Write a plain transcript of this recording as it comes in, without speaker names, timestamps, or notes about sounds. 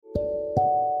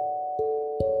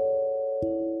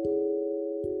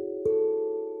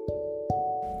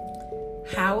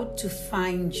How to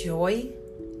find joy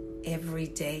every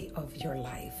day of your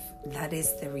life. That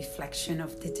is the reflection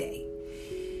of the day.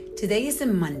 Today is a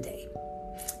Monday.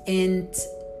 And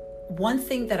one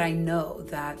thing that I know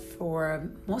that for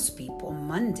most people,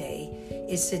 Monday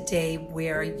is a day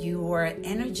where your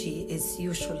energy is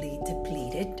usually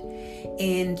depleted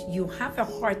and you have a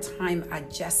hard time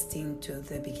adjusting to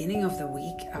the beginning of the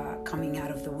week, coming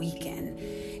out of the weekend.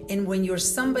 And when you're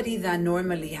somebody that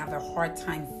normally have a hard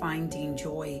time finding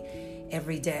joy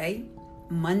every day,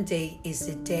 Monday is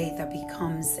a day that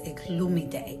becomes a gloomy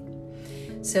day.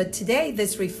 So today,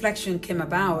 this reflection came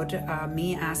about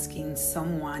me asking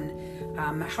someone,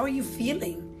 how are you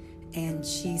feeling? And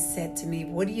she said to me,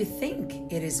 what do you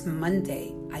think? It is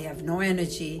Monday. I have no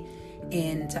energy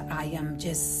and I am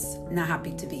just not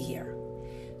happy to be here.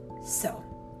 So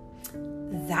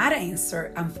that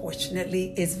answer,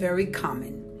 unfortunately, is very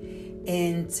common.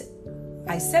 And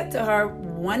I said to her,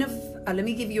 let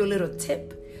me give you a little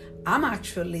tip. I'm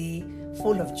actually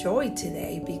full of joy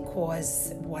today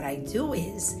because what I do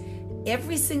is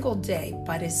every single day,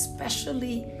 but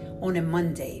especially on a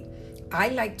Monday, I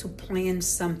like to plan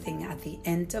something at the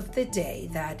end of the day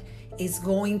that is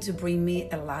going to bring me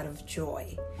a lot of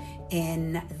joy.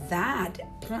 And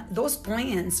those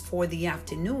plans for the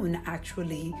afternoon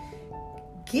actually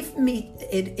give me,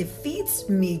 it feeds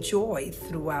me joy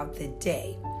throughout the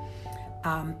day.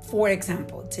 For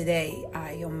example, today,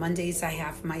 on Mondays, I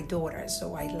have my daughter,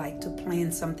 so I like to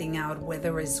plan something out,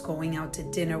 whether it's going out to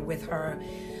dinner with her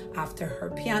after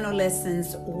her piano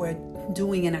lessons or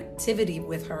doing an activity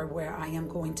with her where I am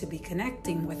going to be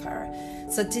connecting with her.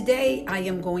 So today, I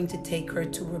am going to take her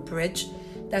to a bridge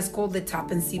that's called the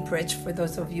Tappan Zee Bridge, for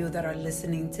those of you that are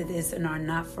listening to this and are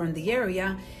not from the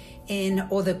area,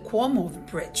 or the Cuomo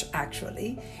Bridge,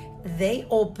 actually. They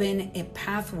open a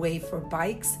pathway for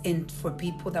bikes and for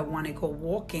people that want to go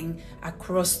walking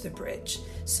across the bridge.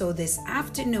 So this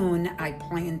afternoon, I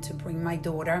plan to bring my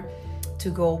daughter to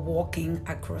go walking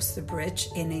across the bridge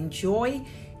and enjoy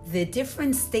the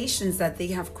different stations that they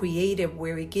have created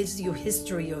where it gives you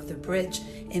history of the bridge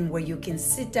and where you can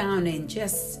sit down and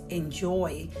just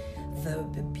enjoy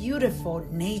the beautiful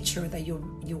nature that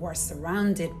you are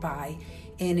surrounded by,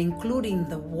 and including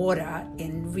the water,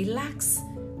 and relax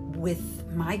with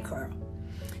my girl.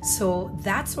 So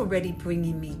that's already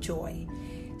bringing me joy.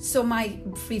 So my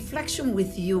reflection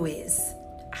with you is,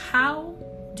 how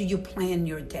do you plan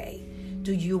your day?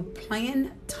 Do you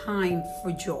plan time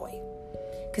for joy?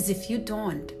 Because if you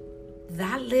don't,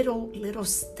 that little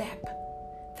step,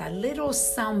 that little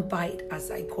sound bite, as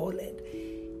I call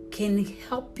it, can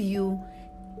help you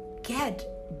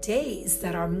get days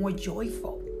that are more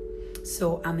joyful.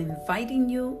 So I'm inviting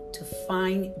you to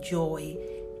find joy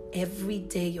every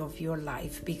day of your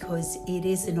life, because it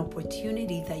is an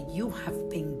opportunity that you have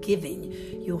been given.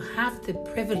 You have the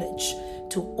privilege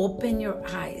to open your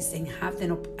eyes and have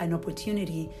an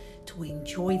opportunity to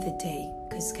enjoy the day,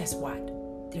 because guess what?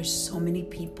 There's so many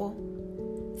people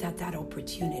that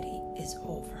opportunity is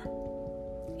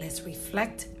over. Let's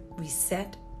reflect,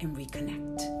 reset, and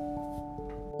reconnect.